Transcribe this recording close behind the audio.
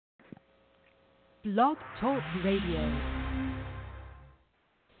Blog Talk Radio.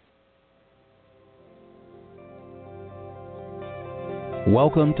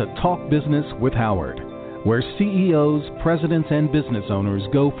 Welcome to Talk Business with Howard, where CEOs, presidents, and business owners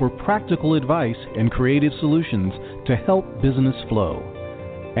go for practical advice and creative solutions to help business flow.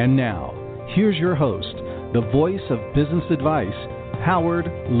 And now, here's your host, the voice of business advice, Howard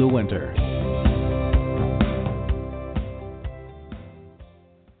Lewinter.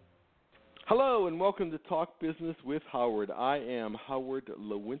 Hello and welcome to Talk Business with Howard. I am Howard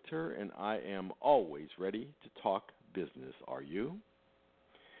Lewinter and I am always ready to talk business. Are you?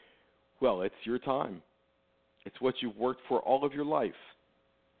 Well, it's your time. It's what you've worked for all of your life.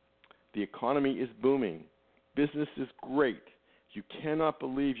 The economy is booming. Business is great. You cannot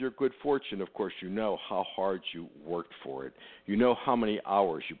believe your good fortune. Of course, you know how hard you worked for it. You know how many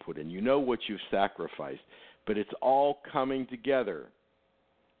hours you put in. You know what you've sacrificed. But it's all coming together.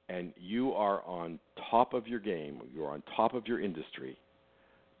 And you are on top of your game. You're on top of your industry.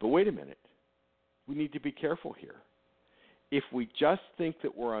 But wait a minute. We need to be careful here. If we just think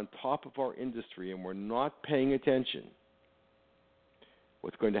that we're on top of our industry and we're not paying attention,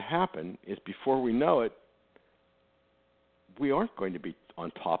 what's going to happen is before we know it, we aren't going to be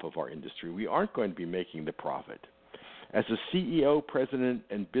on top of our industry. We aren't going to be making the profit. As a CEO, president,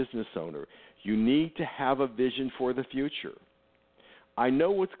 and business owner, you need to have a vision for the future. I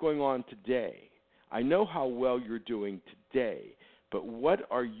know what's going on today. I know how well you're doing today. But what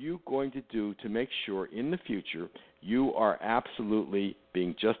are you going to do to make sure in the future you are absolutely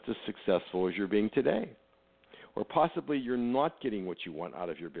being just as successful as you're being today? Or possibly you're not getting what you want out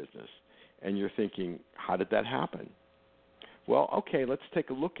of your business and you're thinking, how did that happen? Well, okay, let's take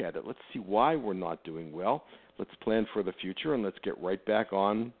a look at it. Let's see why we're not doing well. Let's plan for the future and let's get right back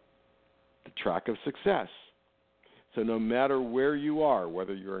on the track of success. So no matter where you are,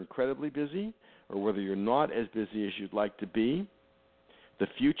 whether you're incredibly busy or whether you're not as busy as you'd like to be, the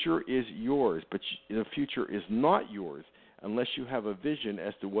future is yours, but the future is not yours unless you have a vision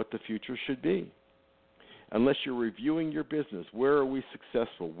as to what the future should be. Unless you're reviewing your business, where are we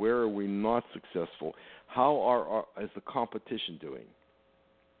successful? Where are we not successful? How is the competition doing?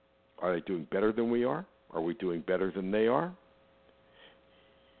 Are they doing better than we are? Are we doing better than they are?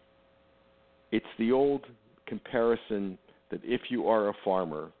 It's the old comparison that if you are a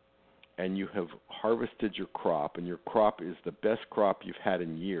farmer and you have harvested your crop and your crop is the best crop you've had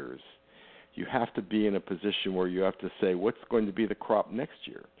in years, you have to be in a position where you have to say, what's going to be the crop next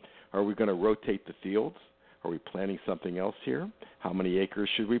year? Are we going to rotate the fields? Are we planting something else here? How many acres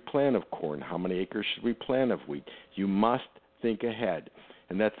should we plant of corn? How many acres should we plant of wheat? You must think ahead.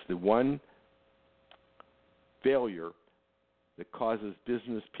 And that's the one failure that causes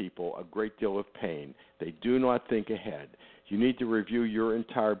business people a great deal of pain. They do not think ahead. You need to review your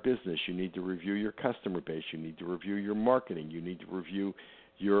entire business. You need to review your customer base. You need to review your marketing. You need to review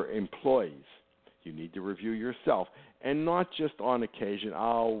your employees. You need to review yourself. And not just on occasion,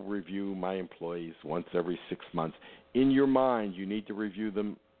 I'll review my employees once every 6 months. In your mind, you need to review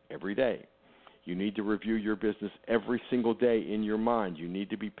them every day. You need to review your business every single day in your mind. You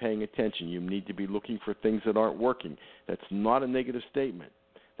need to be paying attention. You need to be looking for things that aren't working. That's not a negative statement.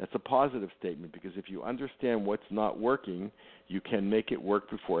 That's a positive statement, because if you understand what's not working, you can make it work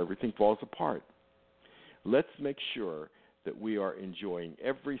before everything falls apart. Let's make sure that we are enjoying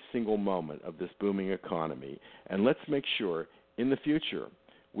every single moment of this booming economy, and let's make sure in the future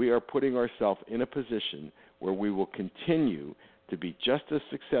we are putting ourselves in a position where we will continue to be just as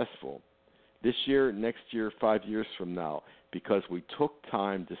successful this year, next year, 5 years from now, because we took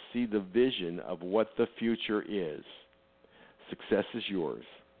time to see the vision of what the future is. Success is yours.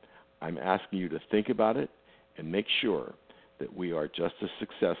 I'm asking you to think about it and make sure that we are just as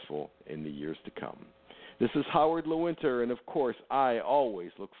successful in the years to come. This is Howard Lewinter, and of course, I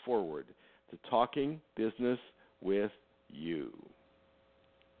always look forward to talking business with you.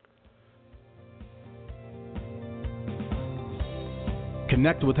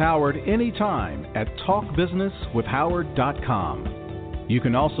 Connect with Howard anytime at talkbusinesswithhoward.com. You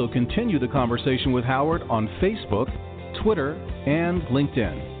can also continue the conversation with Howard on Facebook, Twitter, and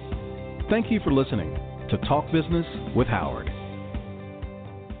LinkedIn. Thank you for listening to Talk Business with Howard.